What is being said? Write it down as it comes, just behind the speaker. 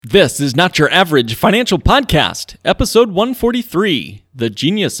This is Not Your Average Financial Podcast, episode 143, The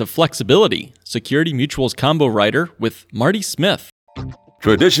Genius of Flexibility, Security Mutual's combo writer with Marty Smith.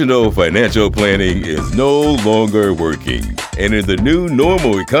 Traditional financial planning is no longer working. And in the new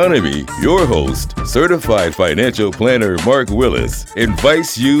normal economy, your host, certified financial planner Mark Willis,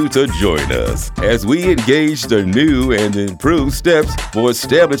 invites you to join us as we engage the new and improved steps for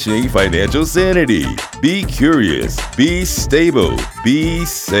establishing financial sanity. Be curious, be stable, be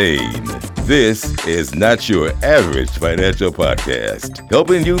sane. This is Not Your Average Financial Podcast,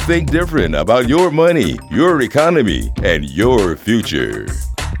 helping you think different about your money, your economy, and your future.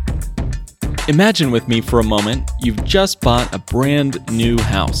 Imagine with me for a moment, you've just bought a brand new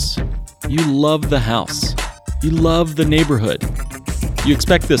house. You love the house. You love the neighborhood. You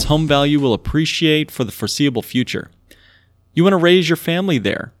expect this home value will appreciate for the foreseeable future. You want to raise your family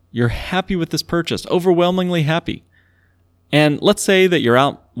there. You're happy with this purchase, overwhelmingly happy. And let's say that you're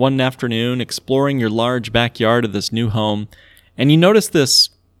out one afternoon exploring your large backyard of this new home, and you notice this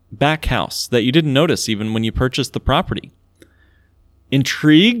back house that you didn't notice even when you purchased the property.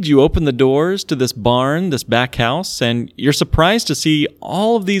 Intrigued, you open the doors to this barn, this back house, and you're surprised to see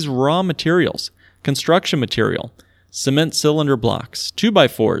all of these raw materials, construction material, cement cylinder blocks,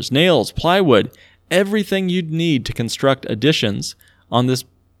 2x4s, nails, plywood, everything you'd need to construct additions on this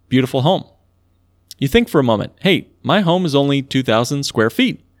beautiful home. You think for a moment, hey, my home is only 2,000 square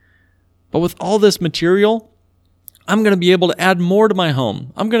feet. But with all this material, I'm going to be able to add more to my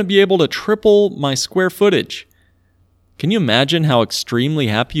home. I'm going to be able to triple my square footage. Can you imagine how extremely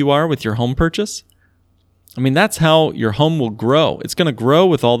happy you are with your home purchase? I mean, that's how your home will grow. It's going to grow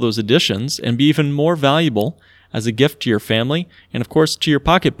with all those additions and be even more valuable as a gift to your family and, of course, to your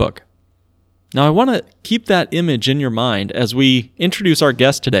pocketbook. Now, I want to keep that image in your mind as we introduce our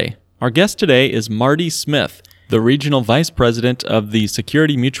guest today. Our guest today is Marty Smith, the Regional Vice President of the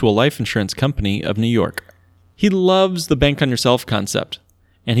Security Mutual Life Insurance Company of New York. He loves the bank on yourself concept,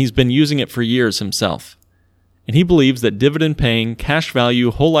 and he's been using it for years himself. And he believes that dividend-paying,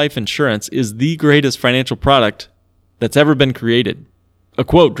 cash-value whole life insurance is the greatest financial product that's ever been created. A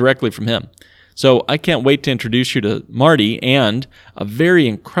quote directly from him. So I can't wait to introduce you to Marty and a very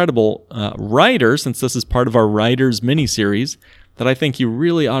incredible writer, since this is part of our Writers mini-series, that I think you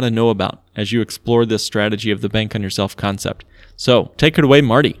really ought to know about as you explore this strategy of the bank on yourself concept. So take it away,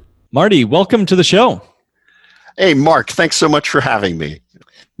 Marty. Marty, welcome to the show. Hey, Mark, thanks so much for having me.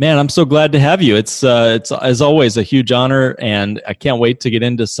 Man, I'm so glad to have you. It's as always a huge honor, and I can't wait to get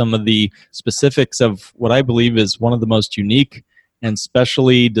into some of the specifics of what I believe is one of the most unique and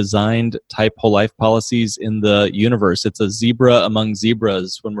specially designed type whole life policies in the universe. It's a zebra among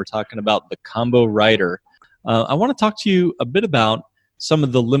zebras when we're talking about the combo rider. I want to talk to you a bit about some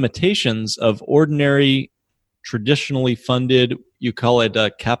of the limitations of ordinary, traditionally funded, you call it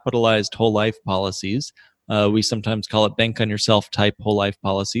capitalized whole life policies. We sometimes call it bank on yourself type whole life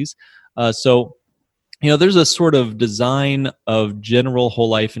policies. So, there's a sort of design of general whole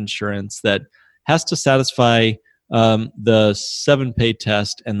life insurance that has to satisfy the 7-pay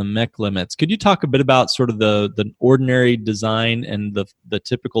test and the MEC limits. Could you talk a bit about sort of the ordinary design and the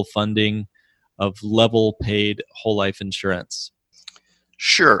typical funding of level paid whole life insurance?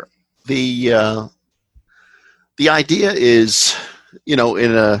 Sure. The idea is, in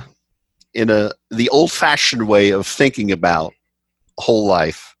the old-fashioned way of thinking about whole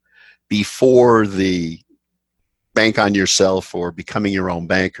life before the bank on yourself or becoming your own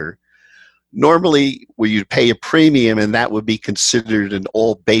banker, normally where you'd pay a premium and that would be considered an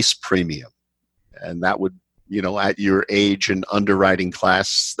all-base premium. And that would, at your age and underwriting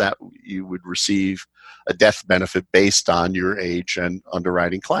class, that you would receive a death benefit based on your age and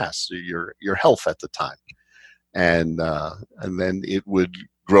underwriting class, your health at the time. And then it would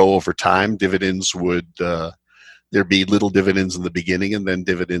grow over time. Dividends would there'd be little dividends in the beginning, and then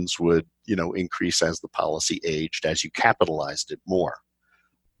dividends would increase as the policy aged, as you capitalized it more.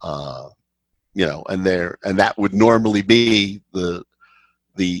 And that would normally be the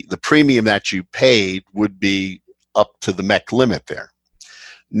premium that you paid would be up to the MEC limit there.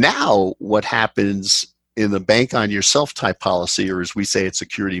 Now, what happens in the bank on yourself type policy, or as we say at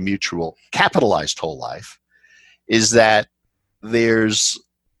Security Mutual, capitalized whole life, is that there's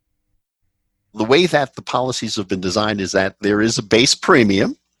the way that the policies have been designed is that there is a base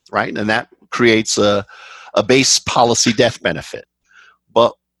premium, right? And that creates a base policy death benefit.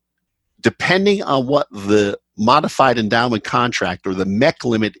 But depending on what the modified endowment contract or the MEC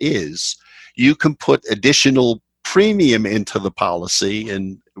limit is, you can put additional premium into the policy,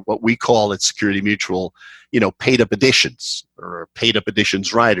 and what we call at Security Mutual paid up additions or paid up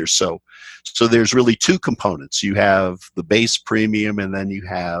additions riders. So there's really two components. You have the base premium, and then you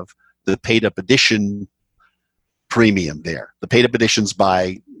have the paid up addition premium there. The paid up additions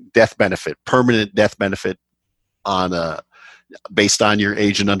by death benefit, permanent death benefit based on your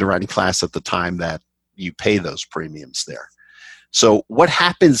age and underwriting class at the time that you pay those premiums there. So what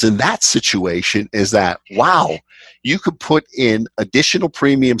happens in that situation is that, wow, you could put in additional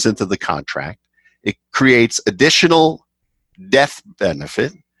premiums into the contract. It creates additional death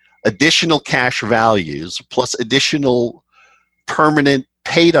benefit, additional cash values, plus additional permanent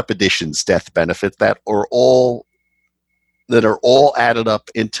paid up additions death benefit that are all added up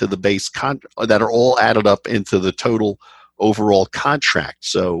into the base that are all added up into the total overall contract.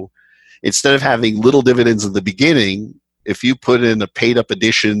 So instead of having little dividends in the beginning, if you put in a paid up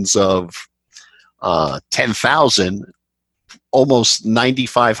additions of $10,000, almost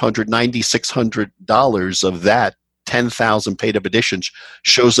 $9,500, $9,600 of that 10,000 paid up additions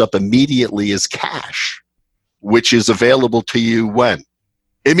shows up immediately as cash, which is available to you when?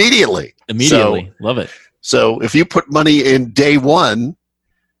 Immediately. Love it. So if you put money in day one,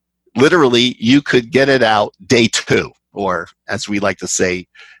 literally you could get it out day two, or as we like to say,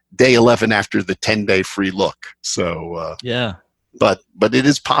 day 11 after the 10-day free look. So yeah. But it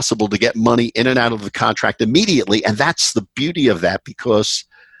is possible to get money in and out of the contract immediately, and that's the beauty of that, because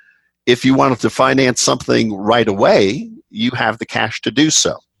if you wanted to finance something right away, you have the cash to do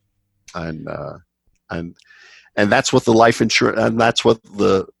so. And that's what the life insurance, and that's what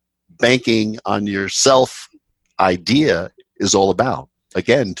the banking on yourself idea is all about.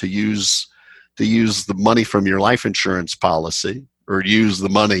 Again, to use the money from your life insurance policy, or use the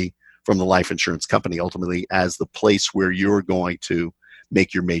money from the life insurance company ultimately as the place where you're going to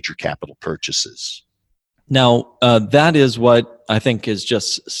make your major capital purchases. Now, that is what I think is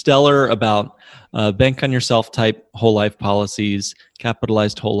just stellar about bank on yourself type whole life policies,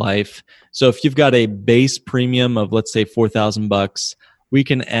 capitalized whole life. So if you've got a base premium of, let's say, $4,000, we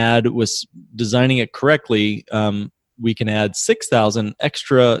can add, with designing it correctly, we can add $6,000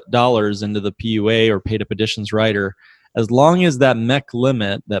 extra dollars into the PUA or paid up additions rider, as long as that MEC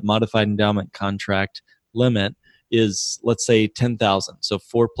limit, that modified endowment contract limit, is, let's say, $10,000. So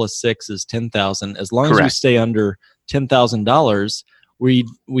 4 plus 6 is $10,000. As long Correct. as we stay under $10,000,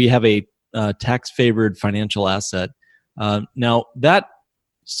 we have a tax favored financial asset. Now that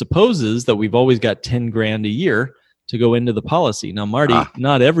supposes that we've always got 10 grand a year to go into the policy. Now, Marty,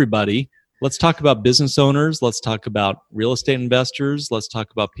 not everybody. Let's talk about business owners. Let's talk about real estate investors. Let's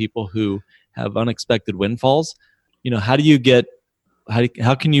talk about people who have unexpected windfalls. How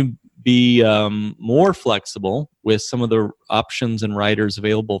can you be more flexible with some of the options and riders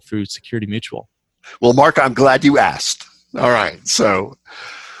available through Security Mutual? Well, Mark, I'm glad you asked. All right. So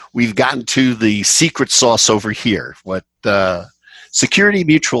we've gotten to the secret sauce over here. What Security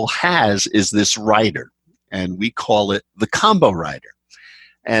Mutual has is this rider, and we call it the combo rider.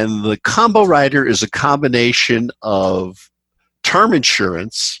 And the combo rider is a combination of term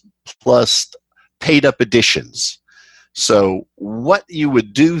insurance plus paid up additions. So what you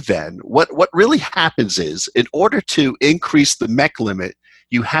would do then, what really happens is, in order to increase the MEC limit,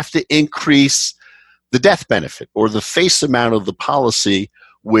 you have to increase the death benefit, or the face amount of the policy,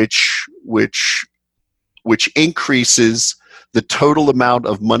 which increases the total amount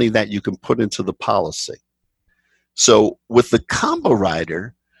of money that you can put into the policy. So with the combo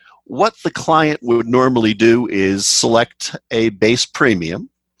rider, what the client would normally do is select a base premium,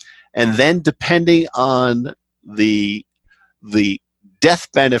 and then depending on the death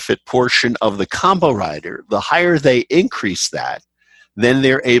benefit portion of the combo rider, the higher they increase that, then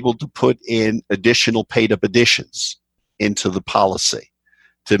they're able to put in additional paid up additions into the policy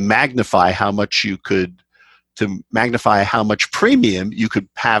to magnify how much premium you could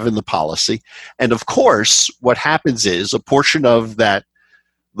have in the policy. And of course, what happens is, a portion of that,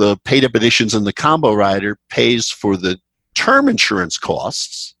 the paid up additions in the combo rider, pays for the term insurance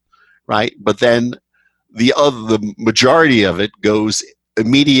costs, right? But then the majority of it goes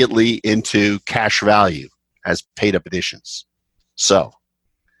immediately into cash value as paid up additions. So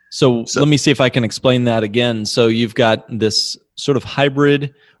let me see if I can explain that again. So you've got this sort of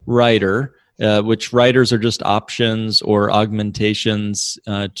hybrid rider, which riders are just options or augmentations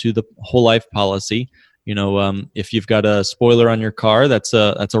to the whole life policy. If you've got a spoiler on your car, that's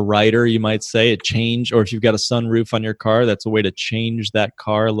a rider, you might say, a change. Or if you've got a sunroof on your car, that's a way to change that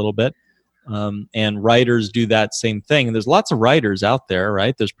car a little bit. And riders do that same thing. And there's lots of riders out there,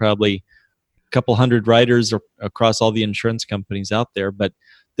 right? There's probably a couple hundred riders across all the insurance companies out there. But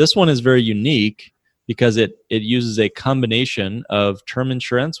this one is very unique because it uses a combination of term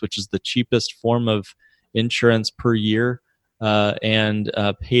insurance, which is the cheapest form of insurance per year and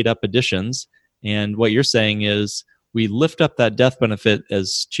paid up additions. And what you're saying is we lift up that death benefit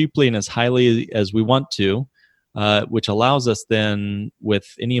as cheaply and as highly as we want to, which allows us then, with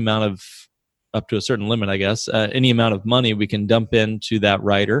any amount of, up to a certain limit, I guess, any amount of money we can dump into that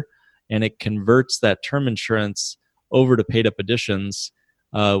rider, and it converts that term insurance over to paid up additions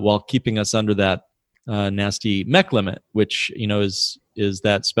while keeping us under that nasty MEC limit, which is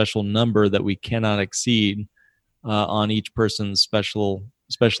that special number that we cannot exceed on each person's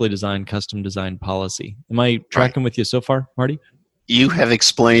specially designed, custom designed policy. Am I tracking with you so far, Marty? You have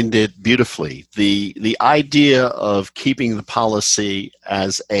explained it beautifully. The idea of keeping the policy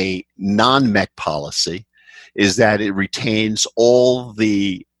as a non-MEC policy is that it retains all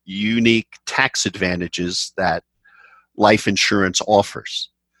the unique tax advantages that life insurance offers.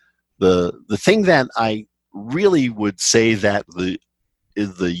 The thing that I really would say that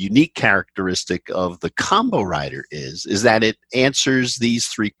the unique characteristic of the combo rider is that it answers these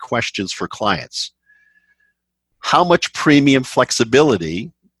three questions for clients. How much premium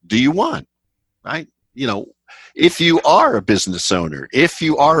flexibility do you want, right? If you are a business owner, if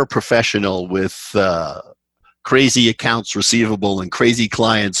you are a professional with crazy accounts receivable and crazy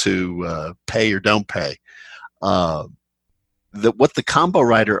clients who pay or don't pay, what the combo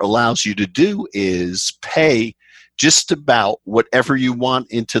rider allows you to do is pay just about whatever you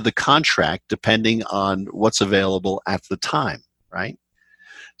want into the contract, depending on what's available at the time, right?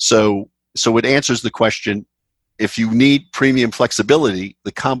 So it answers the question. If you need premium flexibility,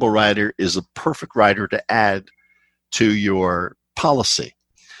 the combo rider is a perfect rider to add to your policy.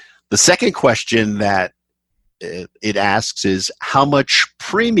 The second question that it asks is, how much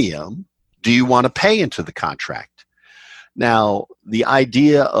premium do you want to pay into the contract? Now, the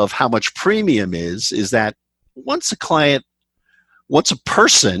idea of how much premium is that once a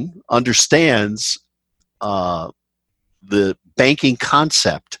person understands the banking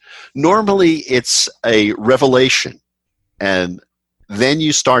concept, normally it's a revelation, and then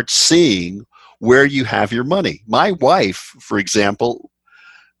you start seeing where you have your money. My wife, for example,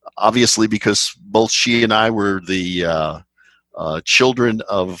 obviously because both she and I were the children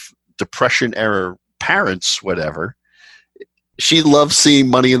of Depression-era parents, whatever, she loves seeing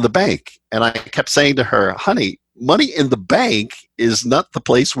money in the bank. And I kept saying to her, honey, money in the bank is not the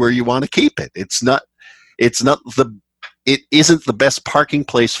place where you want to keep it. It isn't the best parking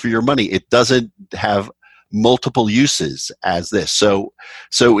place for your money. It doesn't have multiple uses as this. So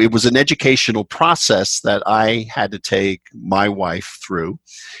it was an educational process that I had to take my wife through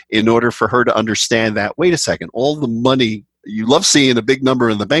in order for her to understand that, wait a second, all the money, you love seeing a big number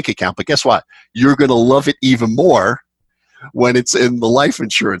in the bank account, but guess what? You're going to love it even more when it's in the life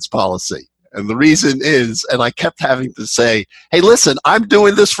insurance policy. And the reason is, and I kept having to say, hey, listen, I'm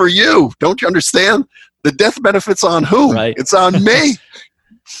doing this for you. Don't you understand? The death benefit's on whom? Right. It's on me.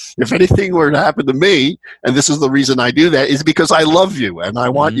 If anything were to happen to me, and this is the reason I do that, is because I love you and I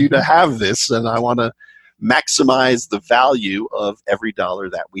want you to have this, and I want to maximize the value of every dollar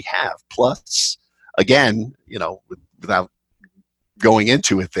that we have. Plus, again, without going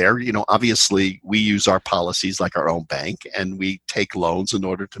into it there, obviously we use our policies like our own bank, and we take loans in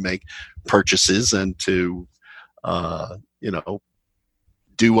order to make purchases and to,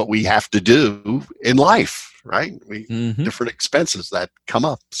 do what we have to do in life, right? Different expenses that come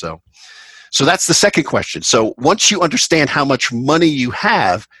up. So that's the second question. So once you understand how much money you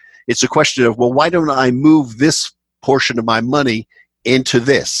have, it's a question of, well, why don't I move this portion of my money into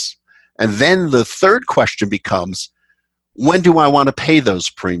this? And then the third question becomes, when do I want to pay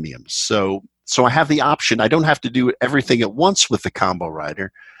those premiums? So I have the option. I don't have to do everything at once with the combo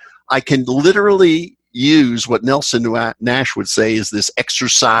rider. I can literally use what Nelson Nash would say is this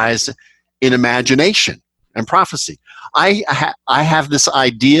exercise in imagination and prophecy. I have this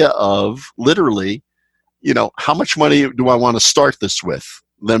idea of literally, how much money do I want to start this with?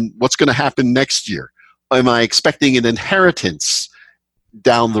 Then what's going to happen next year? Am I expecting an inheritance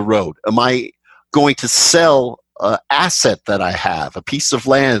down the road? Am I going to sell an asset that I have, a piece of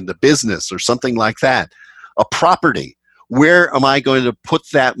land, a business, or something like that, a property? Where am I going to put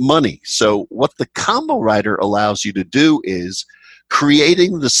that money? So what the combo rider allows you to do is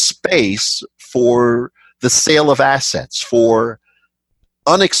creating the space for the sale of assets, for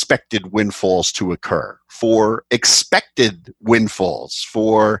unexpected windfalls to occur, for expected windfalls,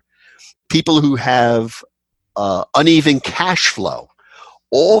 for people who have uneven cash flow.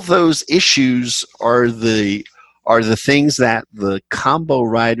 All those issues are the things that the combo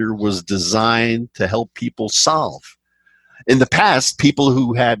rider was designed to help people solve. In the past, people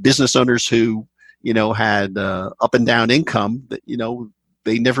who had business owners who, had up and down income, that,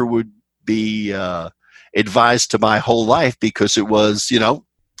 they never would be advised to buy whole life because it was,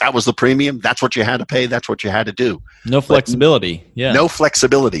 that was the premium. That's what you had to pay. That's what you had to do. No flexibility. Yeah. No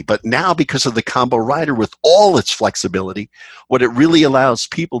flexibility. But now, because of the combo rider with all its flexibility, what it really allows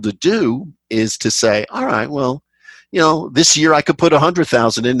people to do is to say, all right, well, this year I could put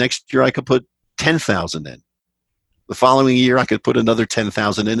 100,000 in. Next year I could put 10,000 in. The following year I could put another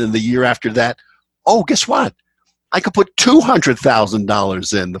 10,000 in. And the year after that, oh, guess what? I could put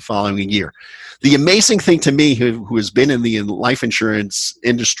 $200,000 in the following year. The amazing thing to me, who has been in the life insurance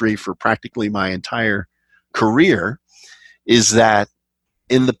industry for practically my entire career, is that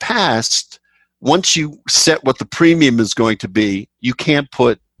in the past, once you set what the premium is going to be, you can't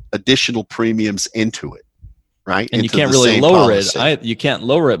put additional premiums into it, right? And into you can't really lower it. You can't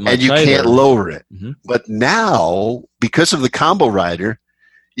lower it much and you either. can't lower it. Mm-hmm. But now, because of the combo rider,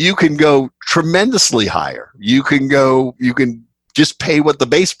 you can go tremendously higher. You can just pay what the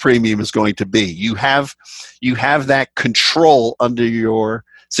base premium is going to be. You have that control under your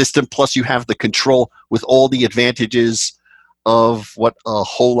system, plus you have the control with all the advantages of what a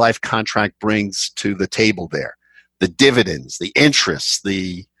whole life contract brings to the table there. The dividends, the interest,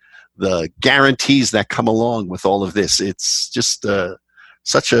 the guarantees that come along with all of this. It's just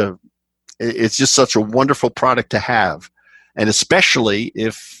such a wonderful product to have. And especially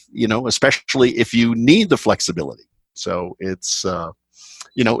if you need the flexibility. So it's,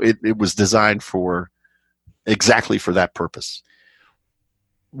 it was designed exactly for that purpose.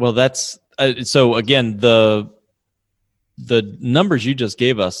 Well, that's, so again, the numbers you just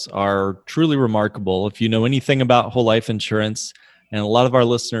gave us are truly remarkable. If you know anything about whole life insurance, and a lot of our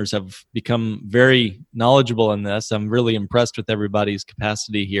listeners have become very knowledgeable in this, I'm really impressed with everybody's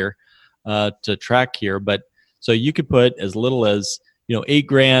capacity here to track here. But so you could put as little as,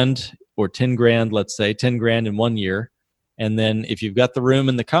 $8,000 or $10,000, let's say $10,000 in 1 year. And then if you've got the room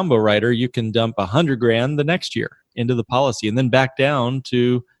in the combo rider, you can dump $100,000 the next year into the policy and then back down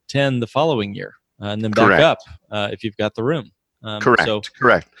to 10 the following year. And then back up if you've got the room. Correct.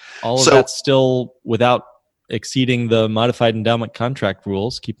 All of that's still without exceeding the modified endowment contract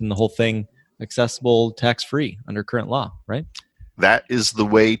rules, keeping the whole thing accessible, tax-free under current law, right? That is the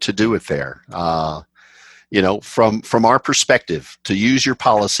way to do it there. From our perspective, to use your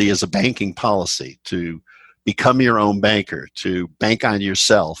policy as a banking policy, to become your own banker, to bank on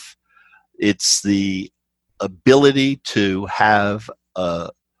yourself, it's the ability to have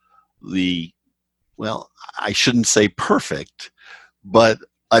I shouldn't say perfect, but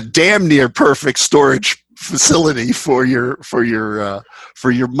a damn near perfect storage facility for your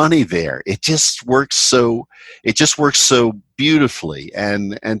money there. It just works so beautifully,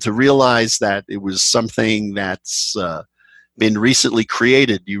 and to realize that it was something that's been recently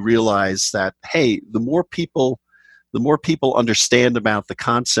created, you realize that, hey, the more people understand about the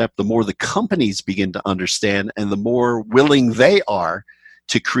concept, the more the companies begin to understand, and the more willing they are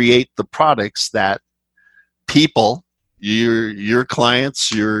to create the products that people, your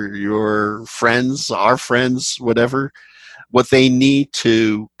clients, your friends, our friends, whatever, what they need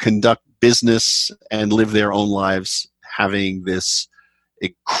to conduct business and live their own lives, having this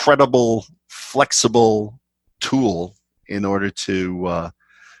incredible, flexible tool in order to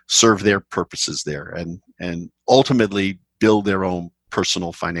serve their purposes there and ultimately build their own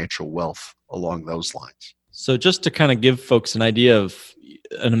personal financial wealth along those lines. So just to kind of give folks an idea of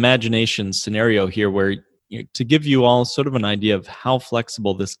an imagination scenario here where, to give you all sort of an idea of how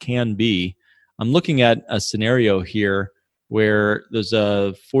flexible this can be, I'm looking at a scenario here where there's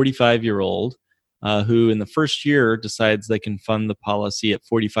a 45-year-old who in the first year decides they can fund the policy at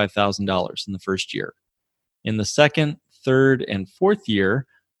 $45,000 in the first year. In the second, third, and fourth year,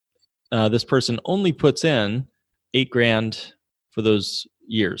 this person only puts in $8,000 for those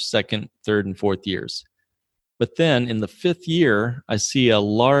years, second, third, and fourth years. But then in the fifth year, I see a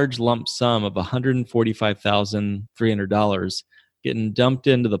large lump sum of $145,300 getting dumped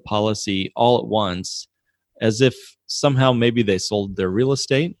into the policy all at once, as if somehow maybe they sold their real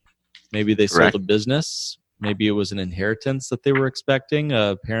estate, maybe they sold a business, maybe it was an inheritance that they were expecting,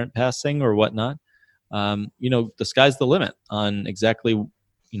 a parent passing or whatnot. The sky's the limit on exactly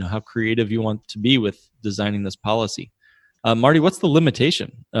how creative you want to be with designing this policy. Marty, what's the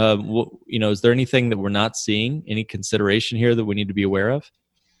limitation? Is there anything that we're not seeing, any consideration here that we need to be aware of?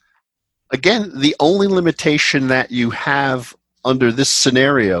 Again, the only limitation that you have under this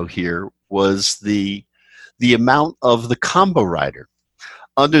scenario here was the amount of the combo rider.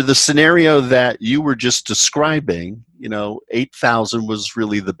 Under the scenario that you were just describing, $8,000 was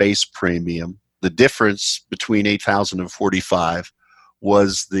really the base premium. The difference between $8,000 and $45,000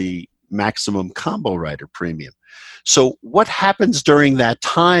 was the maximum combo rider premium. So what happens during that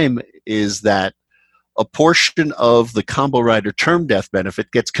time is that a portion of the combo rider term death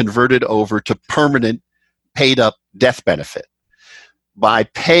benefit gets converted over to permanent paid up death benefit. By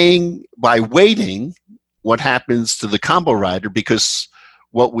waiting, what happens to the combo rider, because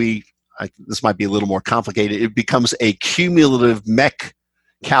this might be a little more complicated, it becomes a cumulative MEC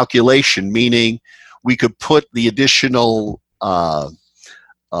calculation, meaning we could put the additional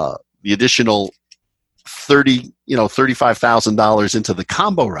 $35,000 into the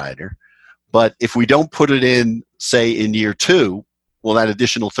combo rider, but if we don't put it in, say, in year 2, well, that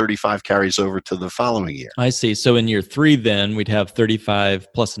additional 35 carries over to the following year. I see. So in year 3, then we'd have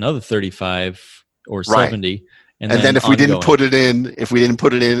 35 plus another 35 or 70. Right. And then if we didn't put it in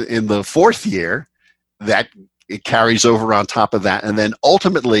the 4th year, that it carries over on top of that. And then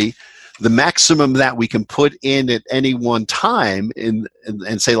ultimately, the maximum that we can put in at any one time, and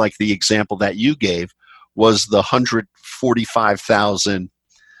say like the example that you gave, was the 145,000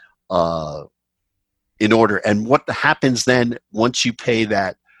 in order. And what happens then once you pay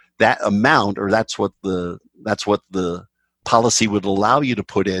that amount, or that's what the policy would allow you to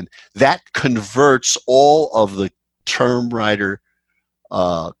put in, that converts all of the term rider,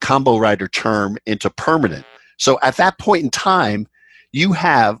 combo rider term into permanent. So at that point in time, you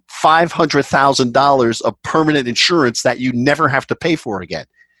have $500,000 of permanent insurance that you never have to pay for again.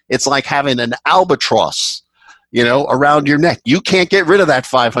 It's like having an albatross, around your neck. You can't get rid of that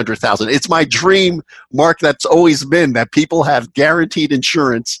 $500,000. It's my dream, Mark, that's always been that people have guaranteed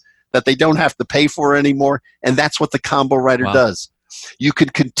insurance that they don't have to pay for anymore, and that's what the combo rider does. You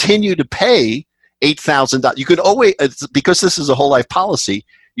could continue to pay $8,000. You could always, because this is a whole life policy,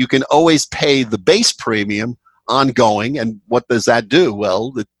 you can always pay the base premium ongoing. And what does that do?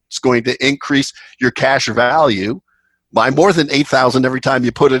 Well, it's going to increase your cash value by more than $8,000 every time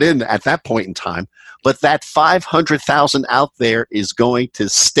you put it in at that point in time. But that $500,000 out there is going to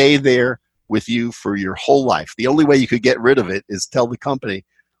stay there with you for your whole life. The only way you could get rid of it is tell the company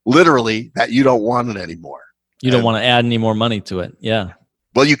literally that you don't want it anymore. You don't want to add any more money to it. Yeah.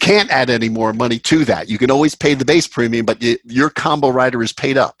 Well, you can't add any more money to that. You can always pay the base premium, but your combo rider is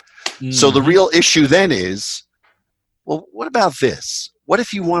paid up. Mm-hmm. So the real issue then is, well, what about this? What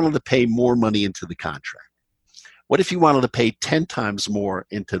if you wanted to pay more money into the contract? What if you wanted to pay 10 times more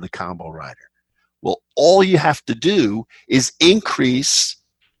into the combo rider? Well, all you have to do is increase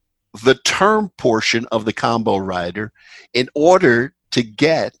the term portion of the combo rider in order to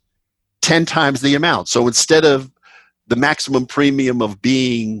get 10 times the amount. So instead of the maximum premium of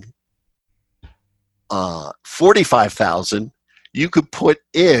being $45,000, you could put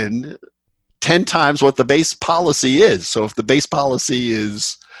in 10 times what the base policy is. So if the base policy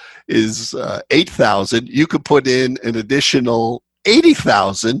is $8,000, you could put in an additional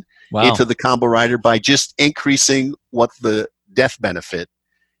 $80,000 into the combo rider by just increasing what the death benefit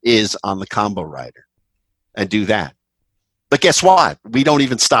is on the combo rider, and do that. But guess what? We don't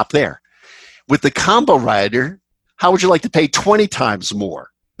even stop there. With the combo rider, how would you like to pay 20 times more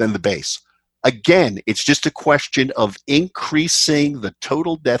than the base? Again, it's just a question of increasing the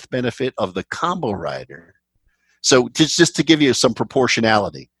total death benefit of the combo rider. So just to give you some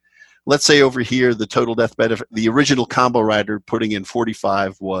proportionality, let's say over here, the total death benefit, the original combo rider putting in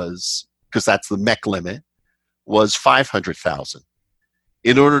 45 was, because that's the MEC limit, was 500,000.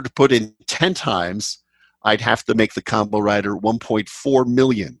 In order to put in 10 times, I'd have to make the combo rider $1.4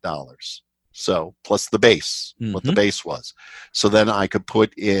 million. So plus the base, what the base was. So then I could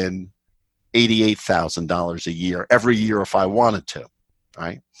put in $88,000 a year, every year if I wanted to,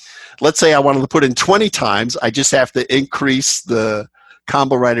 right? Let's say I wanted to put in 20 times. I just have to increase the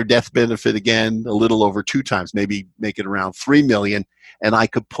combo rider death benefit again a little over 2 times, maybe make it around $3 million, and I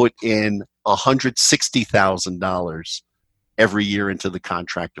could put in $160,000 every year into the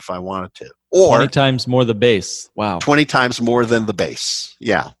contract if I wanted to. Or 20 times more the base. Wow. 20 times more than the base.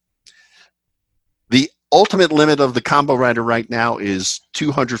 Yeah. The ultimate limit of the combo rider right now is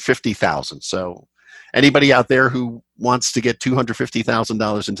 $250,000. So anybody out there who wants to get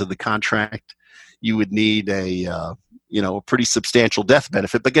 $250,000 into the contract, you would need a pretty substantial death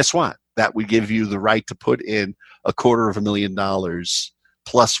benefit. But guess what? That would give you the right to put in $250,000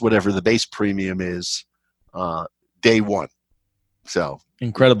 plus whatever the base premium is day one. So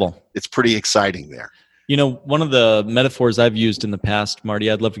incredible. It's pretty exciting there. One of the metaphors I've used in the past, Marty,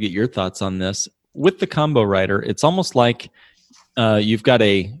 I'd love to get your thoughts on this. With the combo rider, it's almost like you've got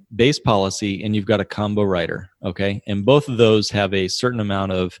a base policy and you've got a combo rider, okay? And both of those have a certain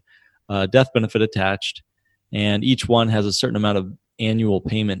amount of death benefit attached, and each one has a certain amount of annual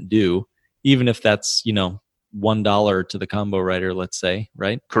payment due, even if that's, $1 to the combo rider, let's say,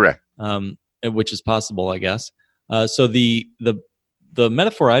 right? Correct. Which is possible, I guess. So the the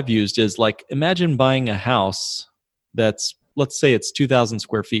metaphor I've used is like, imagine buying a house that's, let's say it's 2,000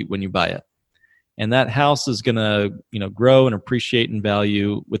 square feet when you buy it. And that house is going to, grow and appreciate in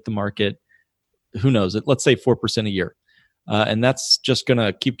value with the market. Who knows? Let's say 4% a year. And that's just going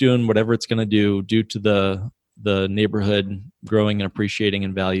to keep doing whatever it's going to do due to the neighborhood growing and appreciating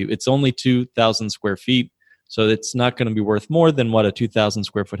in value. It's only 2,000 square feet. So it's not going to be worth more than what a 2,000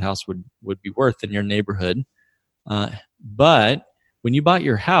 square foot house would be worth in your neighborhood. But when you bought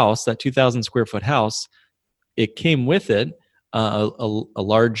your house, that 2,000 square foot house, it came with it a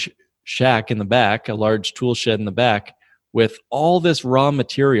large shack in the back, a large tool shed in the back with all this raw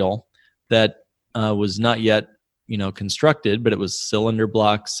material that was not yet constructed, but it was cylinder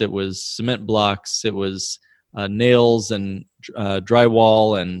blocks, it was cement blocks, it was nails and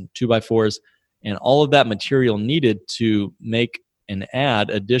drywall and 2x4s, and all of that material needed to make and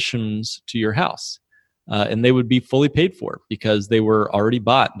add additions to your house. And they would be fully paid for because they were already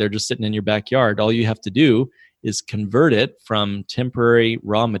bought. They're just sitting in your backyard. All you have to do is convert it from temporary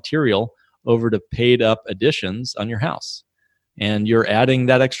raw material over to paid up additions on your house. And you're adding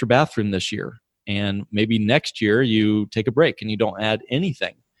that extra bathroom this year. And maybe next year you take a break and you don't add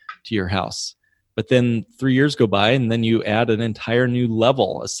anything to your house. But then 3 years go by and then you add an entire new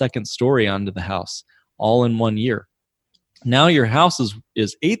level, a second story onto the house, all in 1 year. Now your house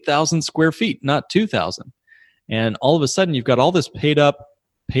is 8,000 square feet, not 2,000. And all of a sudden you've got all this paid off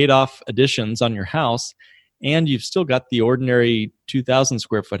additions on your house, and you've still got the ordinary 2,000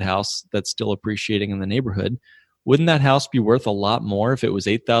 square foot house that's still appreciating in the neighborhood. Wouldn't that house be worth a lot more if it was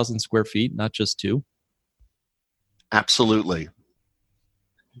 8,000 square feet, not just 2? Absolutely.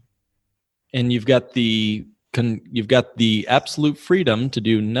 And you've got the absolute freedom to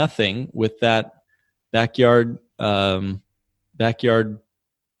do nothing with that backyard. You've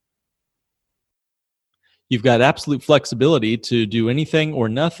got absolute flexibility to do anything or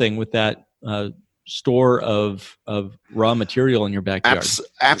nothing with that store of raw material in your backyard.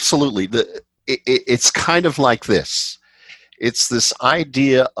 Absolutely. It's kind of like this. It's this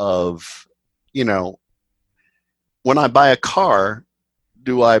idea of, when I buy a car,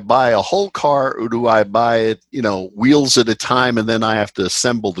 do I buy a whole car or do I buy it, wheels at a time and then I have to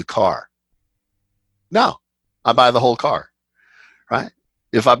assemble the car? No, I buy the whole car, right?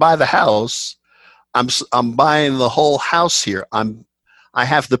 If I buy the house, I'm buying the whole house here. I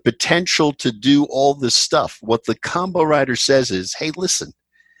have the potential to do all this stuff. What the combo writer says is, hey, listen,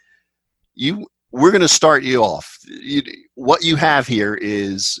 we're going to start you off. What you have here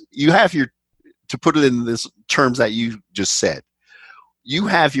is to put it in this terms that you just said, you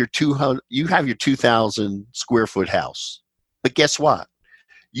have your 2,000 square foot house. But guess what?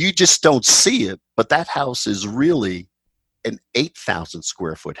 You just don't see it, but that house is really an 8,000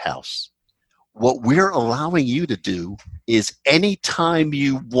 square foot house. What we're allowing you to do is anytime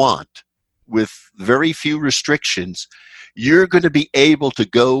you want, with very few restrictions, you're going to be able to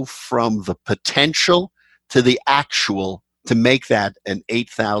go from the potential to the actual to make that an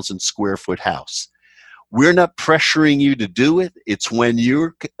 8,000 square foot house. We're not pressuring you to do it. It's when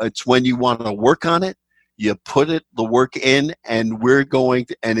you want to work on it, you put the work in, and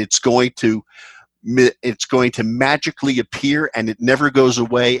it's going to magically appear, and it never goes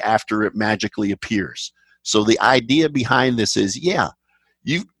away after it magically appears. So the idea behind this is,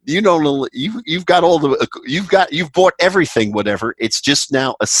 you've bought everything, whatever. It's just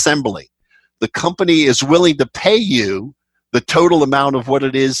now assembling. The company is willing to pay you the total amount of what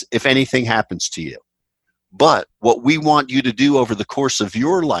it is if anything happens to you. But what we want you to do over the course of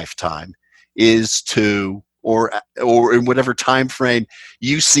your lifetime is to, or in whatever time frame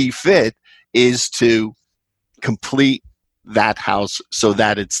you see fit, is to complete that house so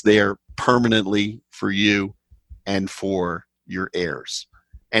that it's there permanently for you and for your heirs.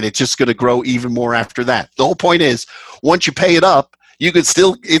 And it's just going to grow even more after that. The whole point is, once you pay it up, it's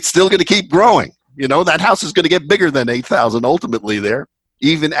still going to keep growing. That house is going to get bigger than 8,000 ultimately there,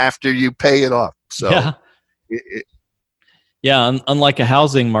 even after you pay it off. So yeah. Unlike a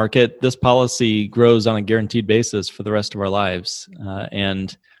housing market, this policy grows on a guaranteed basis for the rest of our lives.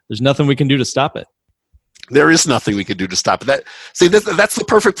 And there's nothing we can do to stop it. There is nothing we can do to stop it. That's the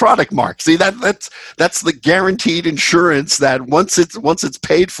perfect product, Mark. See, that's the guaranteed insurance that once it's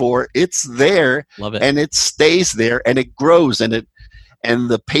paid for, it's there. Love it. And it stays there and it grows, and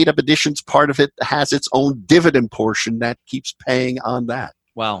the paid up additions part of it has its own dividend portion that keeps paying on that.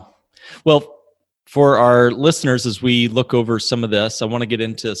 Wow. Well, for our listeners, as we look over some of this, I want to get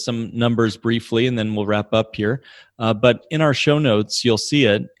into some numbers briefly, and then we'll wrap up here. But in our show notes, you'll see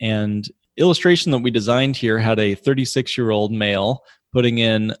it. And illustration that we designed here had a 36-year-old male putting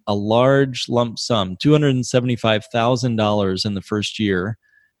in a large lump sum, $275,000 in the first year,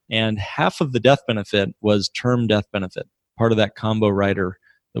 and half of the death benefit was term death benefit, part of that combo rider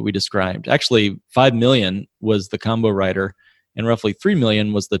that we described. Actually, $5 million was the combo rider, and roughly $3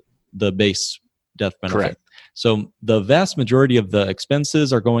 million was the base death benefit. Correct. So the vast majority of the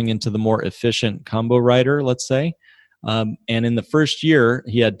expenses are going into the more efficient combo rider, let's say. And in the first year,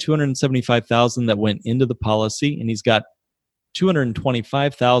 he had $275,000 that went into the policy, and he's got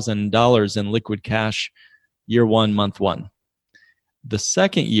 $225,000 in liquid cash year one, month one. The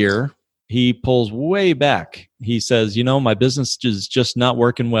second year, he pulls way back. He says, my business is just not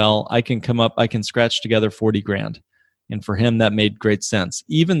working well. I can scratch together 40 grand. And for him, that made great sense.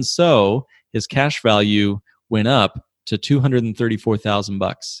 Even so, his cash value went up to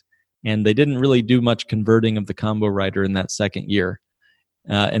 $234,000. And they didn't really do much converting of the combo rider in that second year.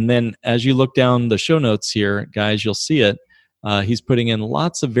 And then as you look down the show notes here, guys, you'll see it. He's putting in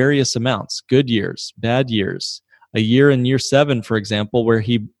lots of various amounts, good years, bad years. A year in year 7, for example, where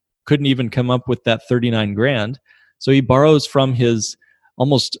he couldn't even come up with that 39 grand. So he borrows from his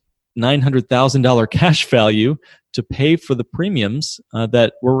almost $900,000 cash value to pay for the premiums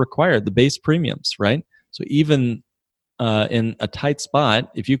that were required, the base premiums, right? So even in a tight spot,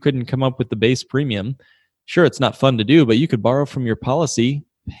 if you couldn't come up with the base premium, sure, it's not fun to do, but you could borrow from your policy,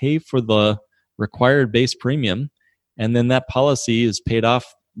 pay for the required base premium, and then that policy is paid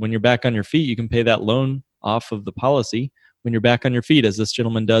off when you're back on your feet. You can pay that loan off of the policy when you're back on your feet, as this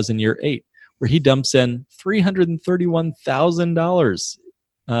gentleman does in year 8, where he dumps in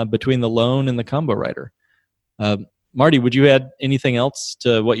 $331,000 between the loan and the combo rider. Marty, would you add anything else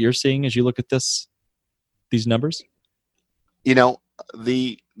to what you're seeing as you look at these numbers?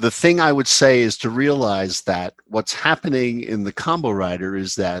 The thing I would say is to realize that what's happening in the combo rider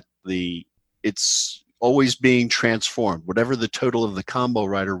is that it's always being transformed. Whatever the total of the combo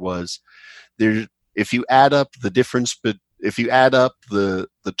rider was, if you add up the difference, but if you add up the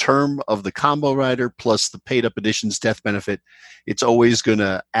term of the combo rider plus the paid up additions death benefit, it's always going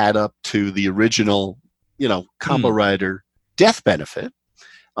to add up to the original, combo rider death benefit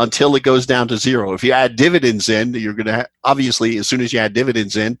until it goes down to zero. If you add dividends in, you're going to obviously, as soon as you add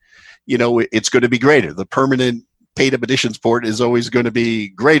dividends in, it's going to be greater. The permanent paid up additions port is always going to be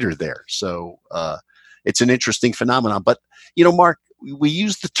greater there. So it's an interesting phenomenon. But, Mark, we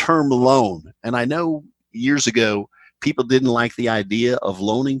use the term loan, and I know years ago people didn't like the idea of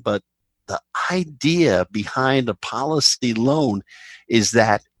loaning, but the idea behind a policy loan is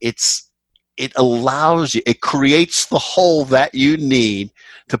that it allows you, it creates the hole that you need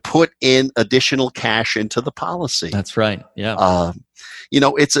to put in additional cash into the policy. That's right. Yeah.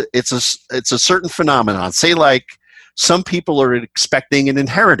 It's a certain phenomenon. Say like some people are expecting an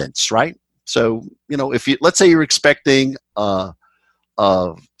inheritance, right? So, let's say you're expecting a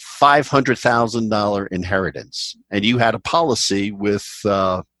 $500,000 inheritance, and you had a policy with,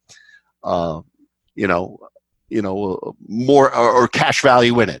 more or cash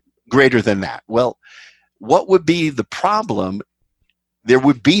value in it greater than that. Well, what would be the problem? There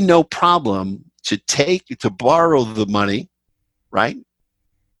would be no problem to borrow the money, right?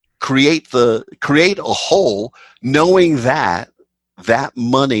 Create a hole, knowing that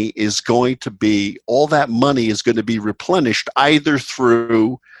money is going to be replenished either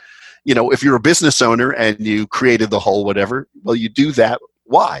through, if you're a business owner and you created the hole, whatever, well, you do that.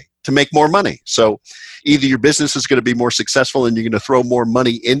 Why? To make more money. So either your business is going to be more successful and you're going to throw more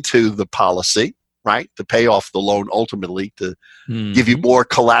money into the policy, right, to pay off the loan ultimately, to give you more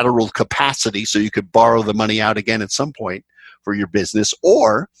collateral capacity so you could borrow the money out again at some point for your business.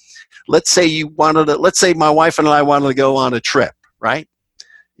 Or let's say my wife and I wanted to go on a trip, right?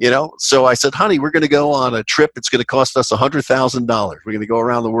 So I said, honey, we're going to go on a trip. It's going to cost us $100,000. We're going to go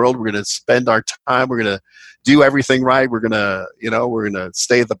around the world. We're going to spend our time. We're going to do everything right. We're going to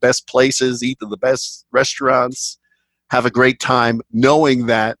stay at the best places, eat at the best restaurants, have a great time, knowing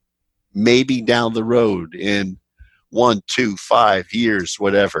that maybe down the road in 1, 2, 5 years,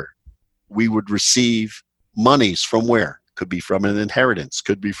 whatever, we would receive monies from where? Could be from an inheritance,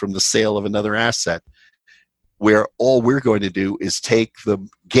 could be from the sale of another asset, where all we're going to do is take the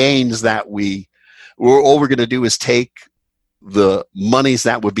gains all we're going to do is take the monies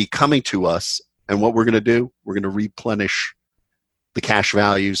that would be coming to us, and what we're going to do, we're going to replenish the cash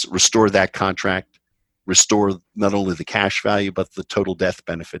values, restore that contract, restore not only the cash value, but the total death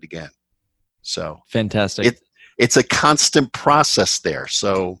benefit again. So fantastic. It's a constant process there.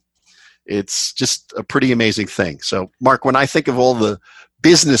 So it's just a pretty amazing thing. So Mark, when I think of all the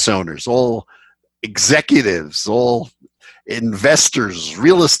business owners, all executives, all investors,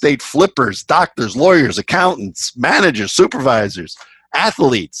 real estate flippers, doctors, lawyers, accountants, managers, supervisors,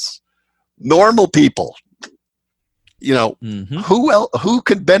 athletes, normal people. Who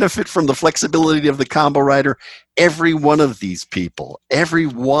can benefit from the flexibility of the combo rider? Every one of these people.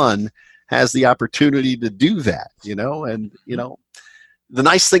 Everyone has the opportunity to do that, and the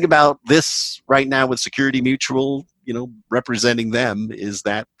nice thing about this right now with Security Mutual, representing them, is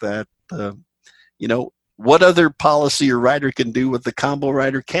that what other policy or rider can do what the combo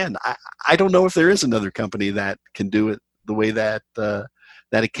rider can. I don't know if there is another company that can do it the way that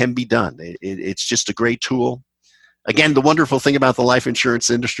it can be done. It's just a great tool. Again, the wonderful thing about the life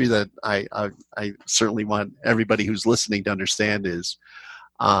insurance industry that I certainly want everybody who's listening to understand is,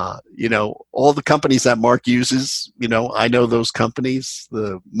 all the companies that Mark uses, I know those companies,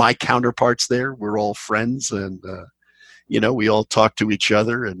 my counterparts there, we're all friends, and, we all talk to each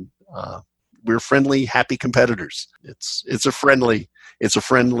other, and we're friendly, happy competitors. It's a friendly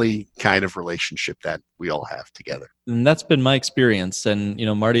kind of relationship that we all have together. And that's been my experience. And,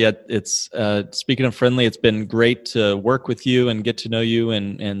 Marty, it's speaking of friendly, it's been great to work with you and get to know you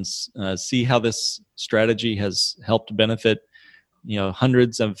and see how this strategy has helped benefit,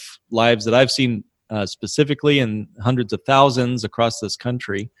 hundreds of lives that I've seen specifically, and hundreds of thousands across this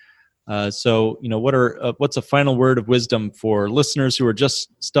country. So, what's a final word of wisdom for listeners who are just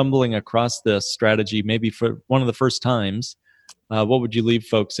stumbling across this strategy, maybe for one of the first times? What would you leave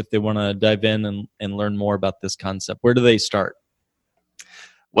folks if they want to dive in and learn more about this concept? Where do they start?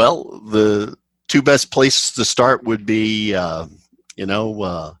 Well, the two best places to start would be,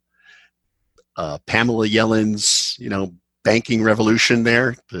 Pamela Yellen's, Banking Revolution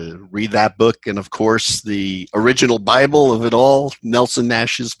there, to read that book. And of course, the original Bible of it all, Nelson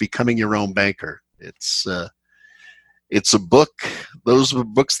Nash's Becoming Your Own Banker. It's a book. Those are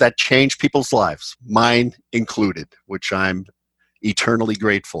books that change people's lives, mine included, which I'm eternally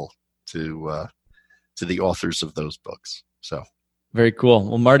grateful to the authors of those books. So very cool.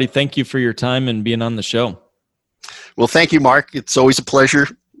 Well, Marty, thank you for your time and being on the show. Well, thank you, Mark. It's always a pleasure.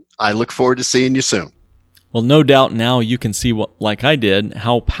 I look forward to seeing you soon. Well, no doubt now you can see, like I did,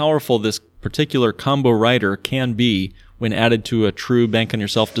 how powerful this particular combo rider can be when added to a true Bank on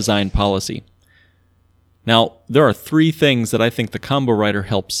Yourself designed policy. Now, there are three things that I think the combo rider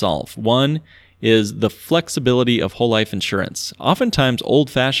helps solve. One is the flexibility of whole life insurance. Oftentimes,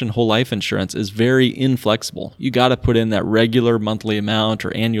 old-fashioned whole life insurance is very inflexible. You got to put in that regular monthly amount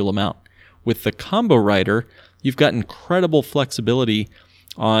or annual amount. With the combo rider, you've got incredible flexibility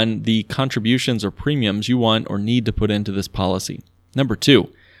on the contributions or premiums you want or need to put into this policy. Number two,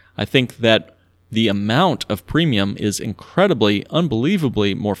 I think that the amount of premium is incredibly,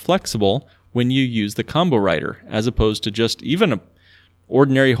 unbelievably more flexible when you use the combo rider, as opposed to just even an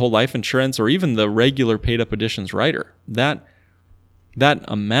ordinary whole life insurance or even the regular paid up additions rider. That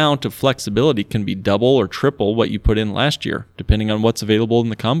amount of flexibility can be double or triple what you put in last year, depending on what's available in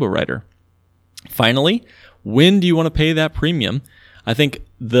the combo rider. Finally, when do you want to pay that premium? I think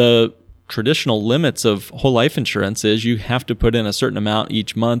the traditional limits of whole life insurance is you have to put in a certain amount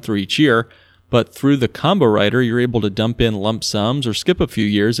each month or each year, but through the combo rider, you're able to dump in lump sums or skip a few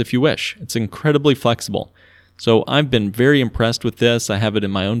years if you wish. It's incredibly flexible. So I've been very impressed with this. I have it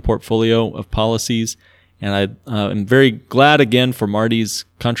in my own portfolio of policies, and I am very glad again for Marty's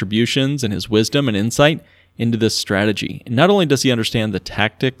contributions and his wisdom and insight into this strategy. And not only does he understand the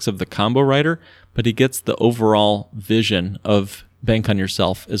tactics of the combo rider, but he gets the overall vision of Bank on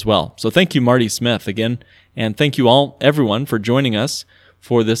Yourself as well. So thank you, Marty Smith, again, and thank you all, everyone, for joining us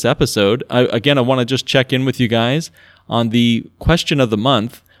for this episode. I want to just check in with you guys on the question of the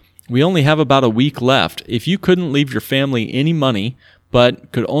month. We only have about a week left. If you couldn't leave your family any money,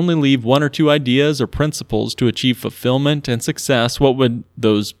 but could only leave one or two ideas or principles to achieve fulfillment and success, what would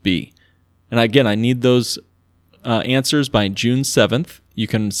those be? And again, I need those answers by June 7th. You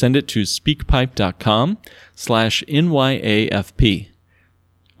can send it to speakpipe.com/NYAFP.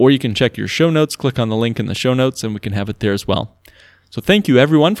 Or you can check your show notes, click on the link in the show notes, and we can have it there as well. So thank you,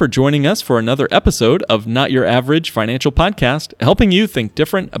 everyone, for joining us for another episode of Not Your Average Financial Podcast, helping you think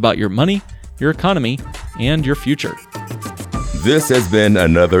different about your money, your economy, and your future. This has been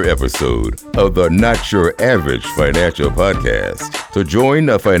another episode of the Not Your Average Financial Podcast. To join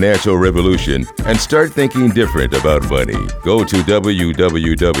the financial revolution and start thinking different about money, go to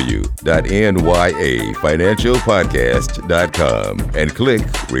www.nyafinancialpodcast.com and click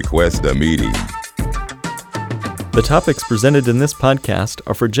Request a Meeting. The topics presented in this podcast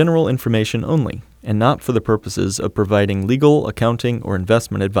are for general information only and not for the purposes of providing legal, accounting, or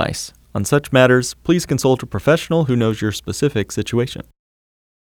investment advice. On such matters, please consult a professional who knows your specific situation.